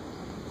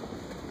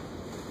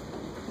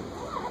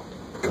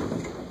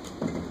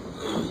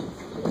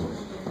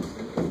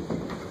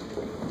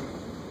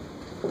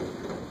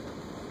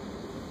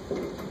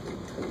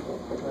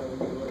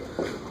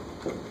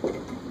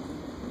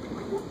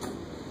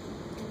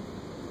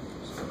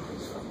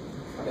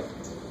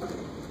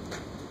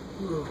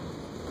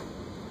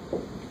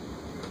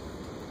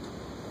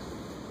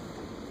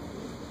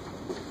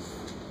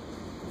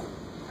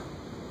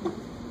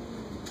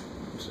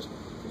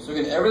 So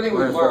again, everything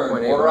we've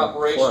learned, order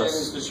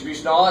operations,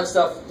 distribution, all that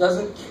stuff,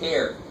 doesn't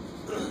care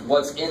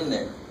what's in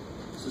there.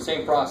 It's the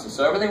same process.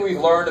 So everything we've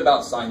learned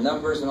about signed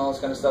numbers and all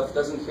this kind of stuff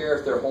doesn't care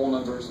if they're whole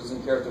numbers,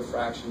 doesn't care if they're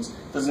fractions,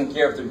 doesn't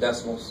care if they're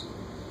decimals.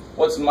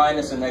 What's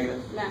minus and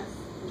negative? Less.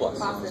 Plus.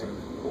 Positive.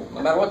 Cool.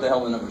 No matter what the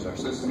hell the numbers are.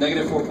 So this is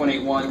negative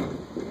 4.81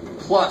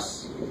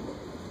 plus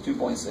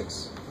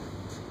 2.6.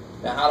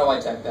 Now how do I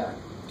type that?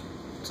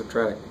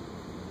 Subtract.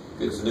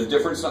 Good. So they're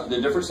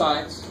different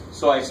signs.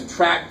 So I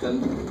subtract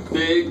them.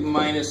 Big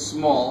minus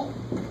small.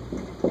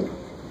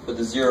 Put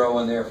the 0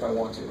 in there if I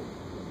want to.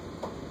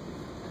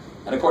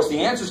 And of course the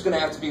answer is going to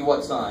have to be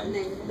what sign?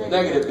 Negative.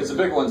 Negative, because the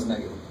big one's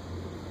negative.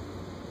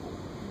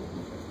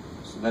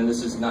 So then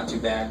this is not too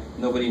bad.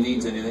 Nobody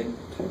needs anything.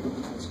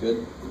 That's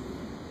good.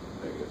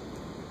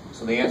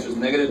 So the answer is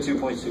negative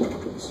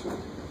 2.2.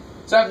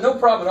 So I have no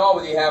problem at all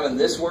with you having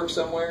this work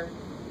somewhere.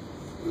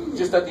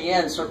 Just at the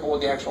end, circle what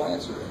the actual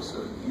answer is.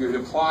 So you're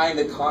applying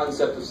the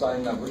concept of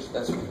signed numbers.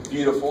 That's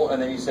beautiful. And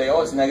then you say,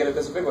 oh, it's negative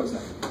because the big one's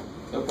negative.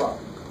 No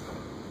problem.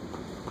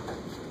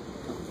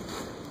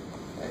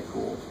 Okay,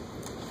 cool.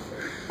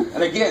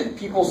 And again,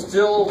 people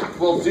still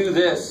will do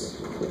this,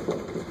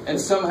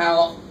 and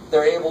somehow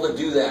they're able to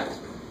do that.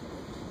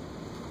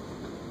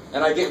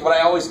 And what I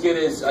always get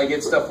is, I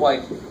get stuff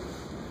like,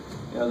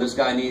 you know, this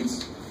guy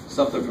needs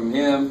something from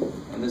him,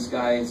 and this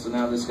guy, so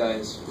now this guy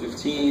is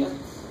 15.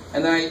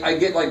 And then I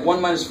get like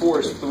 1 minus 4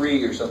 is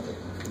 3 or something.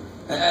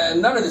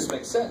 And none of this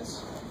makes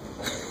sense.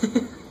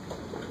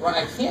 Right?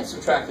 I can't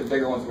subtract the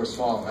bigger one from a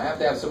smaller one. I have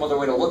to have some other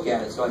way to look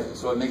at it so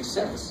it makes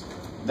sense.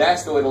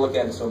 That's the way to look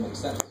at it so it makes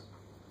sense.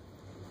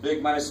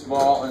 Big minus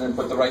small, and then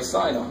put the right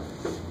sign on it.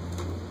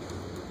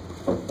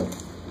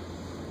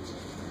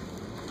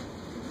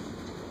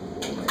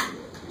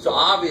 So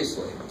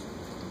obviously,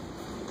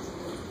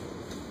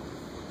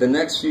 the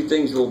next few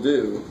things we'll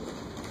do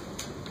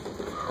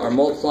are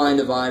multiplying,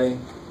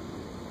 dividing.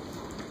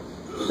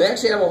 They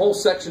actually have a whole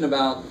section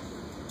about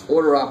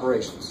order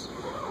operations.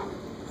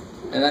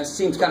 And that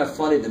seems kind of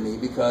funny to me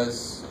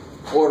because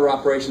order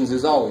operations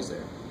is always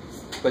there.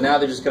 But now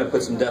they're just going to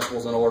put some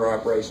decimals on order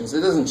operations. It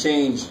doesn't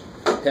change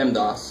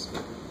PEMDAS.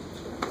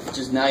 It's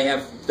just now you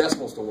have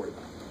decimals to worry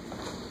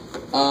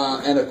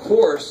about. And of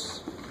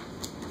course,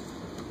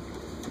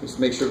 just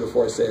make sure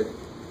before I say it,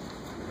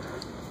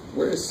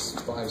 where's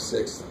 5,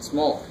 6?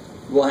 Small.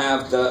 We'll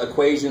have the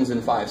equations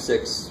in 5,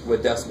 6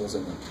 with decimals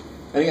in them.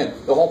 And again,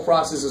 the whole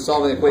process of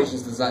solving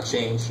equations does not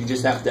change. You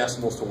just have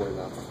decimals to worry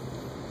about.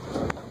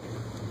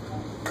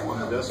 On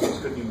the decimals,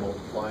 couldn't you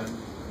multiply them?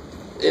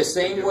 The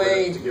same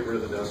way, To get rid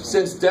of the decimals?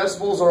 since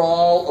decimals are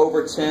all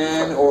over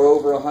 10 or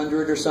over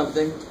 100 or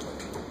something,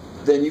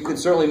 then you can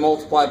certainly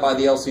multiply by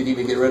the LCD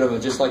to get rid of them,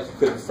 just like you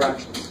could with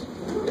fractions.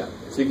 Yeah.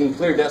 So you can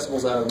clear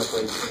decimals out of the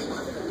equation.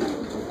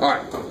 All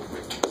right.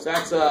 So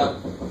that's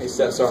hey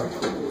Seth, sorry.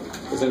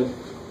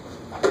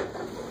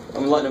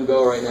 I'm letting him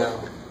go right now.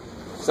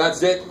 So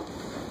that's it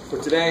for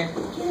today.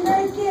 Can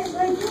I get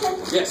my cat,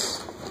 Yes.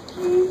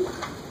 please?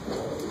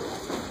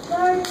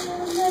 Sorry,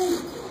 I'm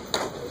late.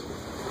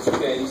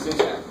 Okay, these things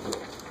happen.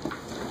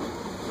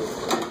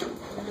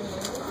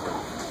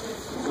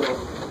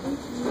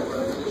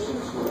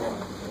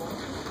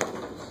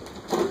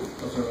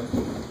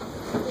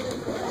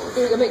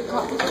 You're gonna make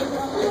coffee.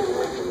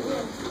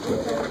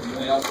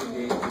 I also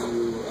gave you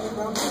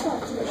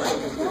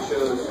that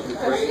shows your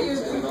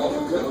grades and all.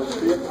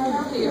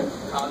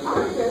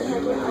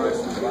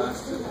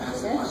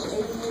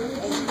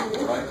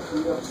 Right?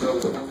 So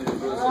we want me to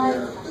put this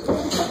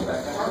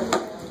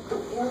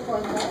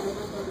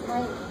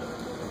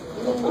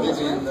put it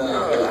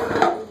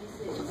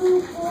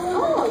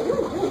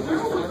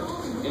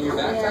in your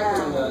backpack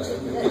or in the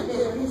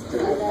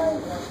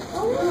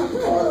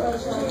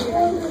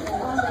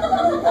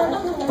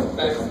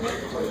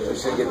We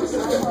should get this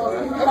system,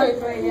 alright?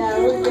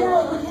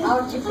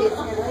 Our GPS.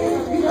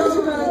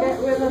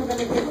 We're not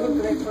gonna get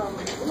booklet from.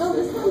 No,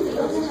 this one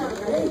doesn't have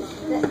grade.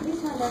 This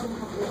one doesn't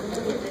have grade.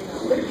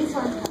 But this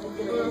one has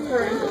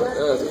grade.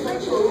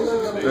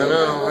 I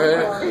know,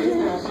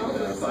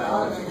 right?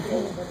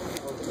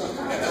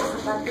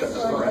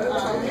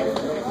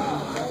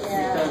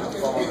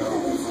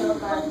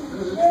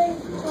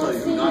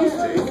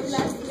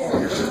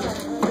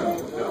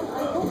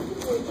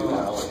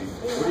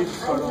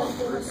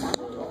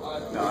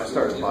 No, I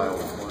started bio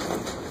with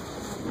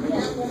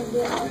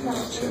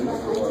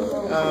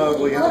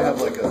well, you have to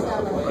have like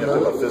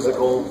a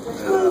physical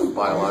and a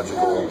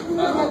biological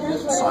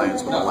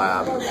science with a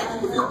lab.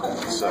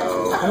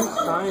 So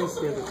Science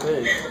the other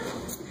day.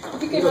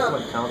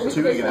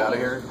 two to get out of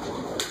here.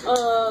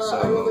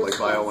 So like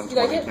bio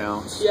 120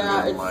 counts, and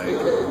then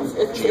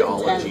like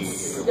geology,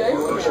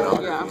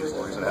 oceanography, as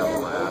long as it has a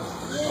lab.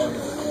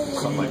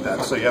 Something like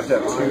that. So you have to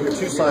have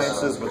two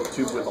sciences with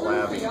two with a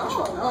lab each.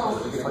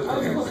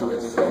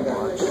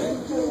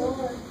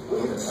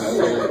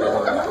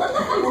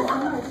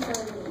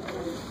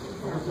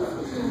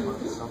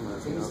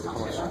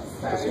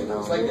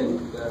 It's like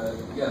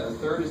the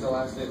third is the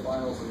last day of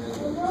finals, and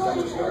then the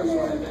summer starts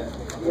right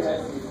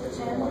at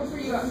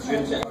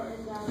June 10th.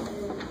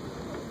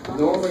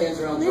 Normally ends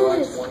around July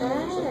 20th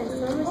or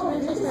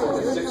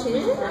something.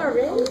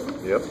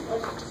 Yep.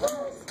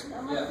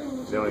 Yeah.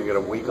 You only get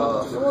a week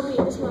off. This is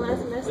my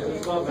last semester.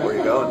 Where are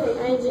you going?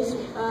 I just,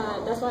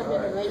 that's why I've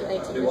been late,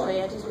 like 2 weeks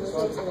late. I just moved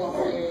to the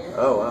area.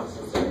 Oh wow.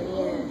 So,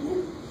 yeah.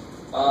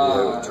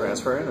 You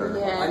transferring or?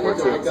 Yeah, I I need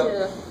to had look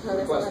up to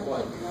request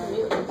point.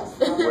 commute.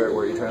 Where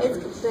are you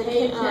transferring? It's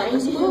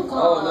the school Oh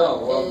called no,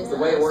 well is, the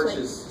way it works like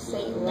is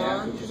St.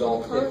 math Ron teachers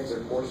all pick their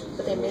courses.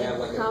 but they We make have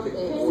like a campus,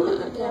 pick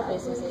order.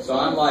 campus in So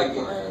I'm like,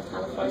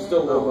 California. I'm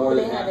still a little more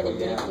They than have it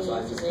halfway in down, so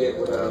I Philippines. just get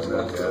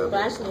whatever. But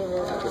actually, in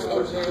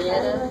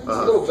Marietta. It's a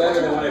little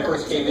better than when I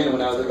first came in,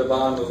 when I was at the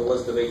bottom of a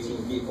list of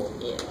 18 people.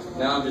 Yeah.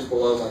 Now I'm just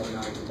below like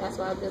 90. That's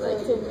why I'll be like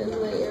 10 minutes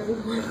late every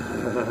morning.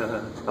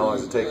 How long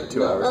does it take you?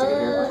 2 hours to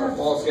get here? Our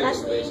fall schedule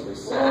Actually,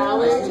 basically. an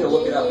hour I need to to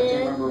look it get up. I can't here,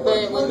 remember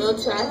but what. with no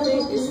traffic,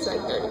 it's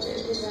like 30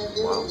 minutes.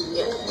 Wow.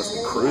 Yeah. Must be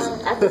cruising.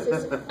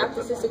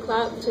 After 6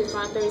 o'clock, between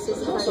 5:30 and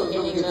 6 o'clock,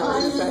 you're getting up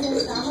in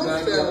traffic.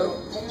 So,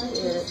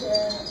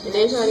 yeah. And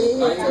they try to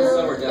get here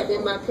too, and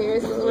then my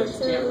parents is work I too,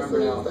 can't remember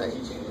now so if I'm it's like,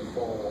 teaching in the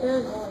fall.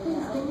 yeah,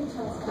 it's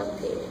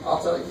complicated.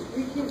 I'll tell you.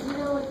 You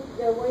know what,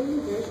 the way you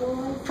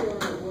visualize your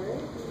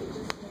work,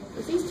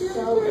 Is he still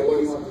So,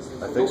 recording this?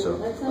 I think so.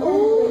 that's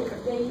something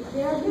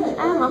they are good. I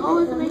have my whole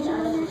information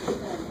on there.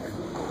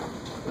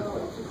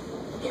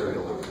 Sure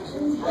it'll.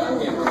 I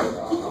can't remember.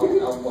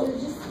 I'll look.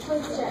 Just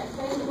please check.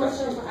 Same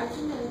question, I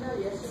think I know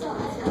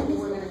yesterday,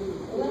 we're gonna be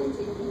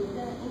taking,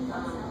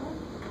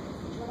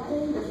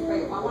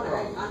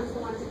 I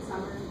honestly want to take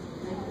summer,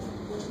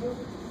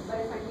 but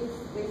if I use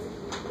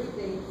basically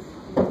 3 days,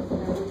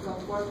 and we go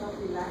 4 months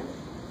relax.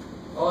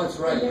 Oh, that's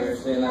right. You're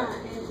saying that.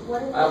 Yeah, and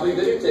what if- I'll be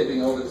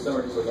videotaping over the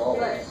summer just like But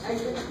always. I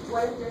just,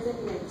 what if there's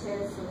any like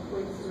tests or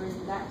quizzes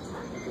during that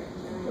time?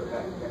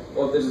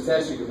 Well, if there's a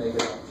test, you can make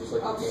it up, just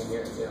like you can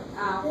here.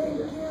 Yeah.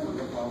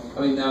 Okay.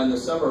 I mean, now in the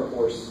summer, of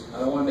course, I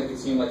don't want to make it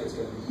seem like it's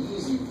going to be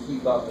easy to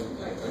keep up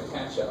and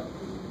catch up.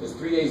 Because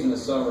 3 days in the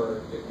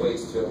summer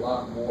equates to a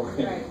lot more,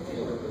 Right.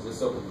 because it's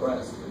so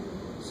compressed.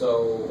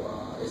 So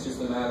it's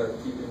just a matter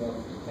of keeping up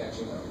and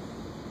catching up.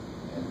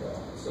 And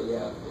so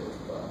yeah,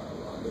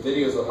 the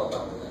videos will help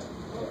out with that.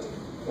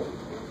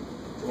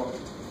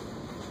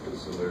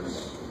 So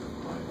there's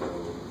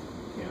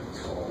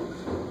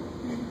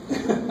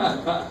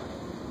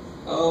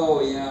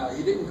Oh yeah,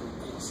 you didn't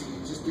see. You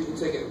just didn't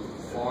take it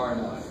far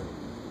enough.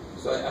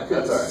 So I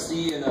couldn't That's all right.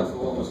 see enough of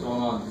what was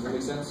going on. Does that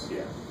make sense?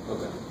 Yeah.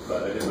 Okay.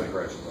 But I did my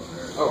corrections on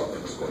there. Oh.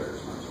 In the squares.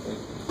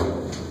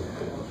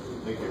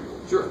 Thank you.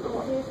 Sure. Okay, my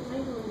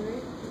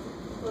homework.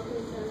 4.7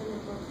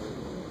 and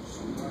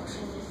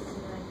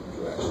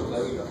 4.8.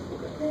 There we go.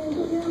 Okay.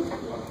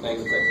 Thank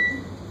you. Thank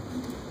you.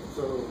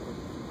 So,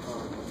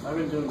 I've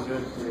been doing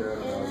good here.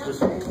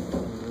 Just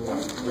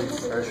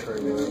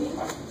refreshing you.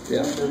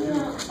 Yeah. So you, I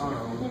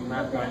don't know,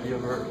 Math 90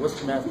 over.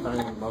 What's Math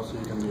 90 mostly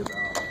going to be about?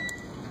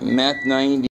 Math 90.